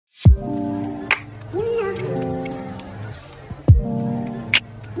My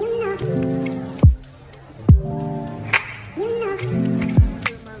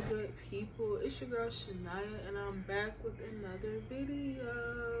good people, it's your girl Shaniah, and I'm back with another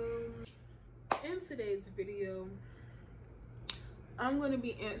video. In today's video, I'm going to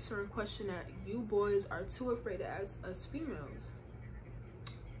be answering a question that you boys are too afraid to ask us females.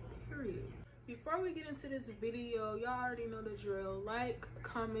 Period. Before we get into this video, y'all already know the drill. Like,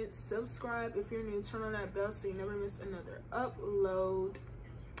 comment, subscribe if you're new, turn on that bell so you never miss another upload.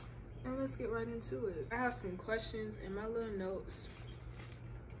 And let's get right into it. I have some questions in my little notes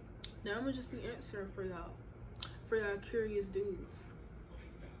that I'm gonna just be answering for y'all curious dudes.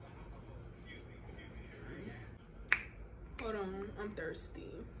 Hold on, I'm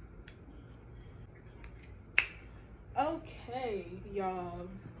thirsty. Okay, y'all.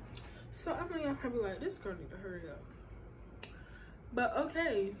 So I know y'all probably like, this girl need to hurry up. But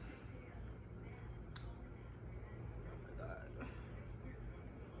okay. Oh my God.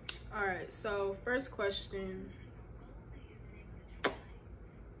 Alright, so first question.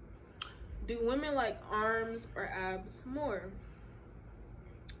 Do women like arms or abs more?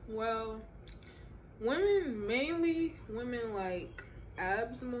 Well, mainly women like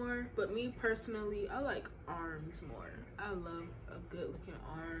abs more, but me personally, I like arms more. I love a good looking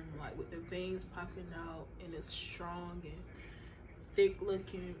arm, like with the veins popping out and it's strong and thick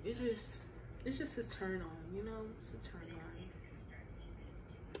looking. It's just a turn on, you know? It's a turn on.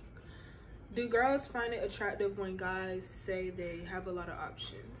 Do girls find it attractive when guys say they have a lot of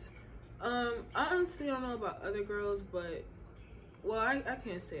options? I honestly don't know about other girls, but well, I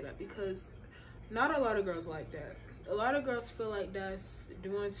can't say that because not a lot of girls like that. A lot of girls feel like that's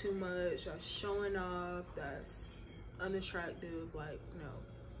doing too much, that's showing off, that's unattractive. Like, no.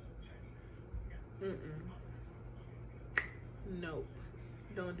 Nope.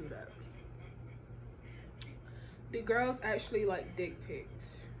 Don't do that. Do girls actually like dick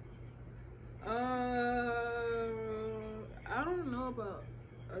pics? I don't know about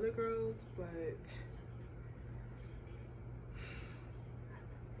other girls, but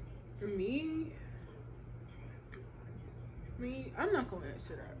me, I'm not gonna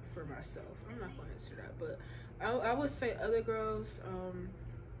answer that for myself. I'm not gonna answer that, but I would say other girls,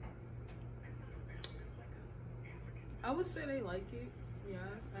 I would say they like it. Yeah,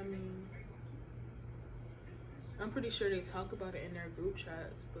 I mean, I'm pretty sure they talk about it in their group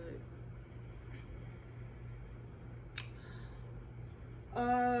chats, but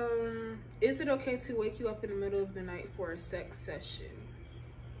is it okay to wake you up in the middle of the night for a sex session?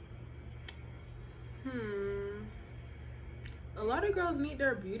 A lot of girls need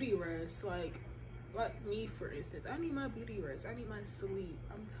their beauty rest. Like me, for instance. I need my beauty rest. I need my sleep.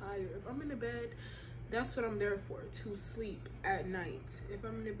 I'm tired. If I'm in the bed, that's what I'm there for, to sleep at night. If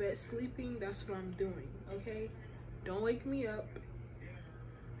I'm in the bed sleeping, that's what I'm doing, okay? Don't wake me up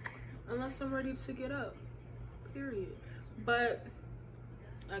unless I'm ready to get up, period. But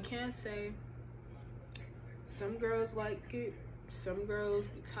I can say some girls like it, some girls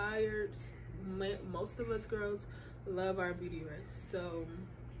be tired. Most of us girls love our beauty rest. So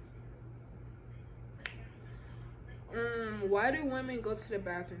why do women go to the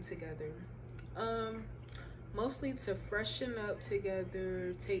bathroom together? Mostly to freshen up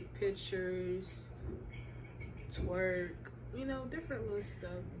together, take pictures, twerk, you know, different little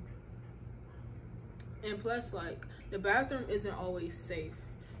stuff. And plus, like, the bathroom isn't always safe,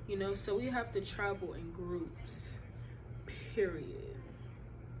 you know, so we have to travel in groups, period.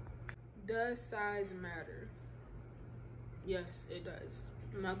 Does size matter? Yes, it does.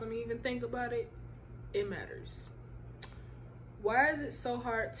 I'm not gonna even think about it. It matters. Why is it so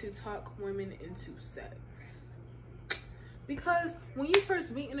hard to talk women into sex? Because when you first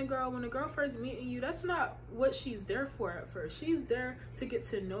meeting a girl, when a girl first meeting you, that's not what she's there for at first. She's there to get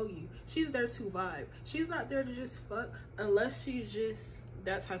to know you. She's there to vibe. She's not there to just fuck unless she's just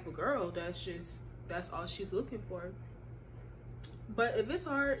that type of girl. That's all she's looking for. But if it's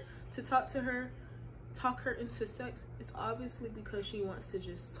hard to talk her into sex, it's obviously because she wants to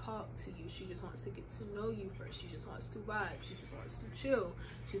just talk to you. She just wants to get to know you first. She just wants to vibe. She just wants to chill.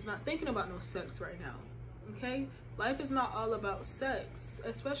 She's not thinking about no sex right now, okay? Life is not all about sex,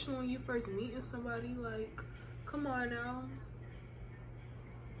 especially when you first meeting somebody. Like, come on now.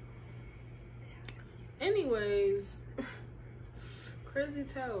 Anyways, crazy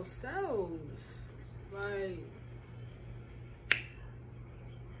tale selves. Like,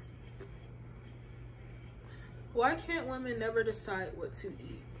 why can't women never decide what to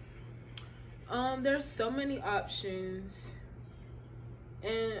eat? There's so many options,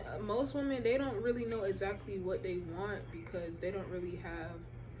 and most women, they don't really know exactly what they want because they don't really have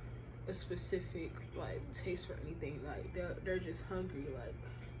a specific like taste for anything. Like they're just hungry, like.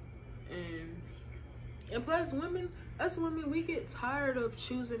 And plus us women, we get tired of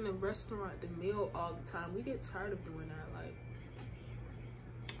choosing the restaurant, the meal all the time. We get tired of doing that, like.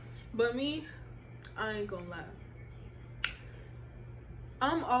 But me, I ain't gonna lie,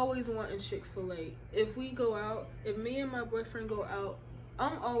 I'm always wanting Chick-fil-A. If we go out, if me and my boyfriend go out,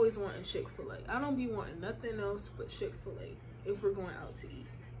 I'm always wanting Chick-fil-A. I don't be wanting nothing else but Chick-fil-A if we're going out to eat,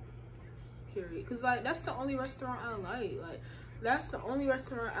 period. Because like that's the only restaurant I like that's the only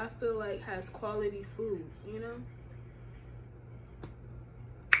restaurant I feel like has quality food, you know.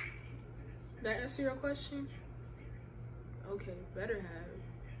 That answer your question? Okay, better have.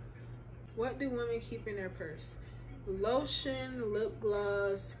 What do women keep in their purse? Lotion, lip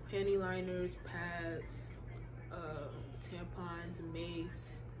gloss, panty liners, pads, tampons,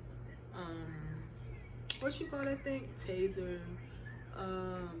 mace, what you call that thing? Taser,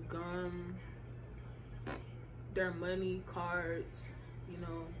 gum, their money, cards, you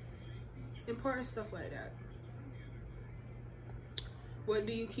know, important stuff like that. What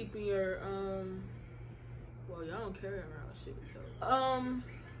do you keep in your well, y'all don't carry around shit, so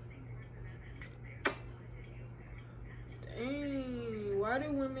dang, why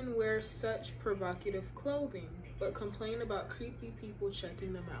do women wear such provocative clothing but complain about creepy people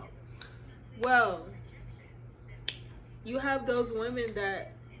checking them out? Well, you have those women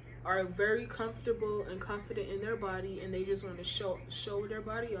that are very comfortable and confident in their body, and they just want to show their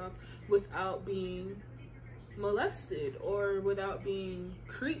body off without being molested or without being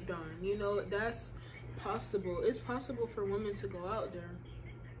creeped on. You know, that's possible. It's possible for women to go out there.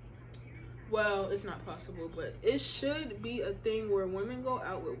 Well, it's not possible, but it should be a thing where women go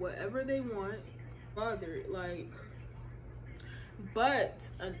out with whatever they want, bothered, like. But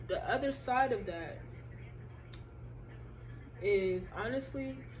the other side of that is,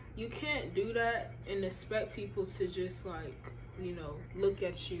 honestly, you can't do that and expect people to just, like, you know, look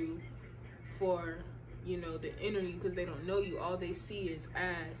at you for, you know, the energy, because they don't know you. All they see is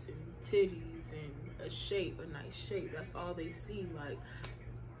ass and titties and a shape, a nice shape. That's all they see. Like,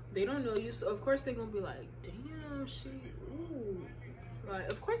 they don't know you, so of course they're gonna be like, damn, she, ooh. Like,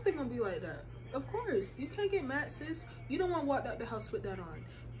 of course they're gonna be like that. Of course. You can't get mad, sis. You don't want to walk out the house with that on.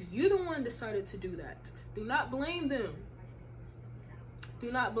 You the one decided to do that. Do not blame them. Do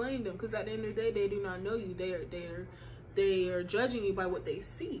not blame them, because at the end of the day, they do not know you. They are judging you by what they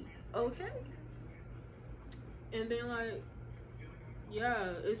see. Okay? And then, like,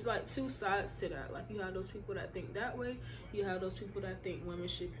 yeah, it's like two sides to that. Like, you have those people that think that way. You have those people that think women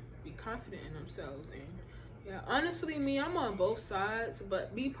should be confident in themselves. And yeah, honestly, me, I'm on both sides.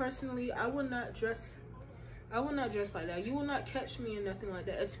 But me personally, I would not dress like that. You will not catch me in nothing like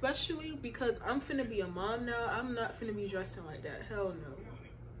that. Especially because I'm finna be a mom now. I'm not finna be dressing like that. Hell no.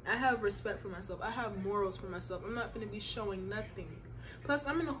 I have respect for myself. I have morals for myself. I'm not finna be showing nothing. Plus,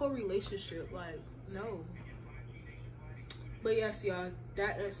 I'm in a whole relationship. Like, no. But yes, y'all,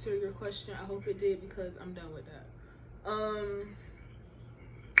 that answered your question. I hope it did, because I'm done with that.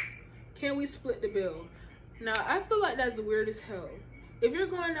 Can we split the bill? Now, I feel like that's weird as hell. If you're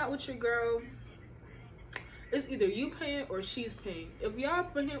going out with your girl, it's either you paying or she's paying. If y'all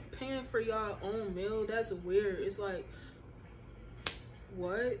paying for y'all own meal, that's weird. It's like,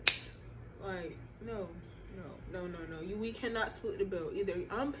 what? Like, no. We cannot split the bill. Either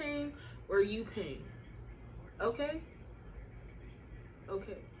I'm paying or you paying. Okay?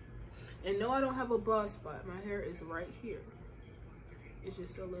 Okay. And no, I don't have a bra spot. My hair is right here. It's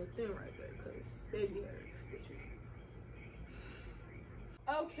just a little thin right there, because baby hairs.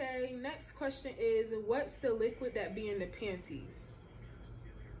 Okay, next question is, what's the liquid that be in the panties?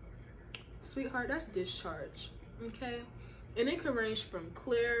 Sweetheart, that's discharge. Okay? And it can range from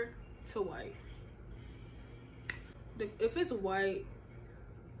clear to white. If it's white,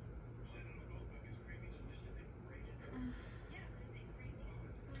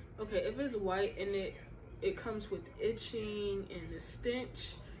 okay, if it's white and it comes with itching and the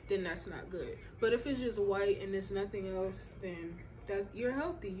stench, then that's not good. But if it's just white and there's nothing else, then you're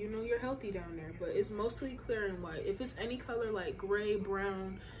healthy. You know, you're healthy down there. But it's mostly clear and white. If it's any color like gray,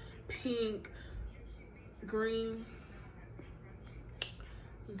 brown, pink, green,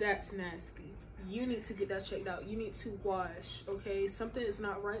 that's nasty. You need to get that checked out. You need to wash, okay? Something is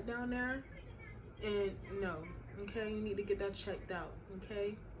not right down there, and no, okay? You need to get that checked out,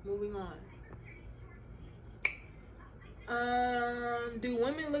 okay? Moving on. Do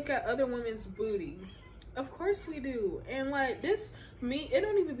women look at other women's booty? Of course we do. And like this, it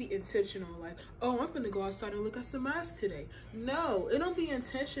don't even be intentional. Like, oh, I'm finna go outside and look at some ass today. No, it don't be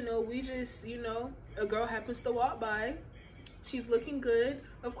intentional. We just, you know, a girl happens to walk by She's looking good.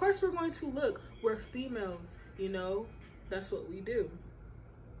 Of course we're going to look. We're females, you know. That's what we do.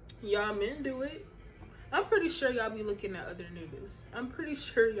 Y'all men do it. I'm pretty sure y'all be looking at other niggas. I'm pretty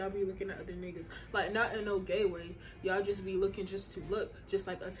sure y'all be looking at other niggas. Like, not in no gay way. Y'all just be looking just to look. Just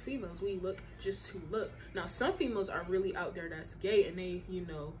like us females, we look just to look. Now, some females are really out there that's gay, and they, you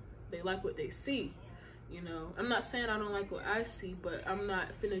know, they like what they see. You know, I'm not saying I don't like what I see, but I'm not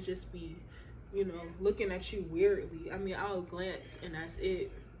finna just be, you know, looking at you weirdly. I mean, I'll glance and that's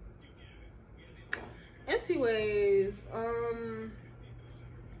it. Anyways,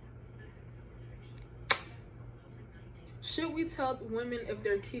 should we tell women if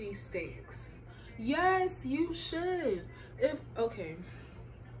their kitty stinks? Yes, you should. Okay,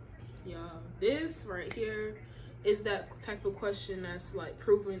 y'all, this right here is that type of question that's like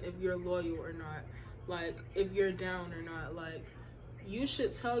proving if you're loyal or not, like if you're down or not. Like, you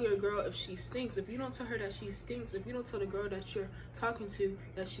should tell your girl if she stinks. If you don't tell her that she stinks, if you don't tell the girl that you're talking to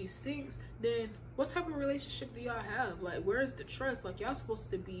that she stinks, then what type of relationship do y'all have? Like, where's the trust? Like, y'all supposed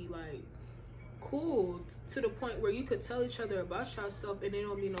to be like cool to the point where you could tell each other about yourself and it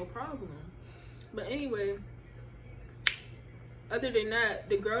don't be no problem. But anyway, other than that,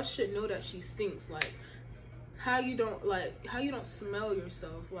 the girl should know that she stinks. Like, how you don't smell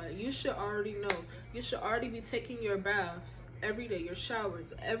yourself. Like, you should already know. You should already be taking your baths every day, your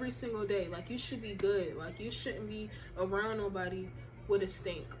showers every single day. Like, you should be good. Like, you shouldn't be around nobody with a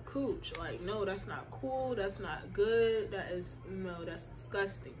stink cooch. Like, no, that's not cool. That's not good. That is, no, that's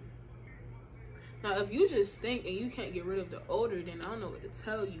disgusting. Now, if you just stink and you can't get rid of the odor, then I don't know what to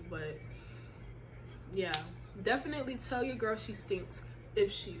tell you. But yeah, definitely tell your girl she stinks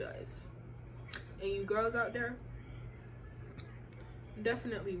if she does. And you girls out there,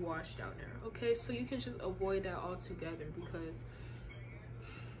 definitely wash down there, okay? So you can just avoid that altogether, because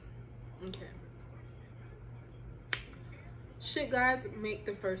okay, should guys make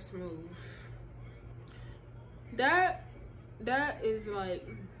the first move? That is like,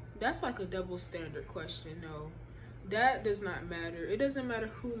 that's like a double standard question. No, that does not matter. It doesn't matter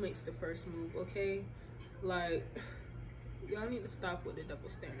who makes the first move, okay? Like, y'all need to stop with the double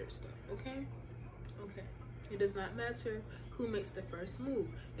standard stuff, okay? Okay, it does not matter who makes the first move.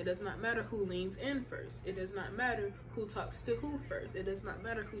 It does not matter who leans in first. It does not matter who talks to who first. It does not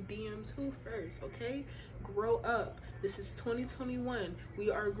matter who DMs who first, okay? Grow up. This is 2021.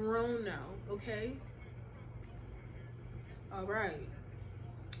 We are grown now, okay? All right.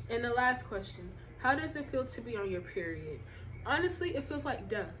 And the last question, how does it feel to be on your period? Honestly, it feels like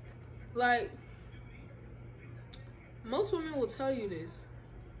death. Like, most women will tell you this.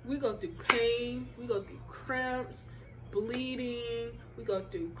 We go through pain, we go through cramps, bleeding, we go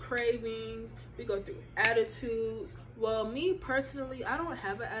through cravings, we go through attitudes. Well, me personally, I don't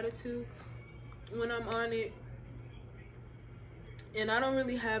have an attitude when I'm on it, and I don't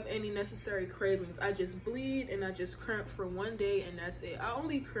really have any necessary cravings. I just bleed and I just cramp for one day, and that's it. I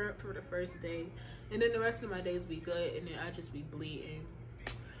only cramp for the first day, and then the rest of my days be good, and then I just be bleeding.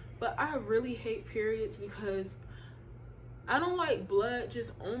 But I really hate periods because I don't like blood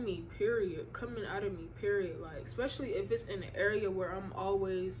just on me, period, coming out of me, period. Like, especially if it's in an area where I'm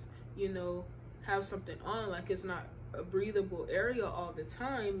always, you know, have something on, like it's not a breathable area all the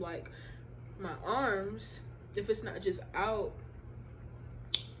time, like my arms, if it's not just out,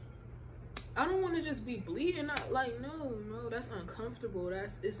 I don't want to just be bleeding out. Like, no, that's uncomfortable.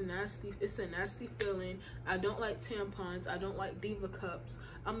 It's nasty. It's a nasty feeling. I don't like tampons. I don't like diva cups.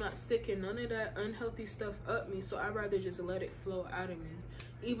 I'm not sticking none of that unhealthy stuff up me, so I'd rather just let it flow out of me,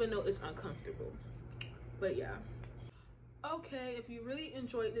 even though it's uncomfortable. But yeah. Okay, if you really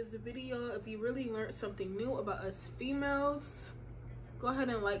enjoyed this video, if you really learned something new about us females, go ahead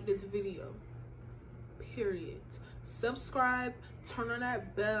and like this video, period. Subscribe, turn on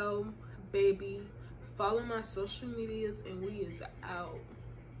that bell, baby. Follow my social medias, and we is out.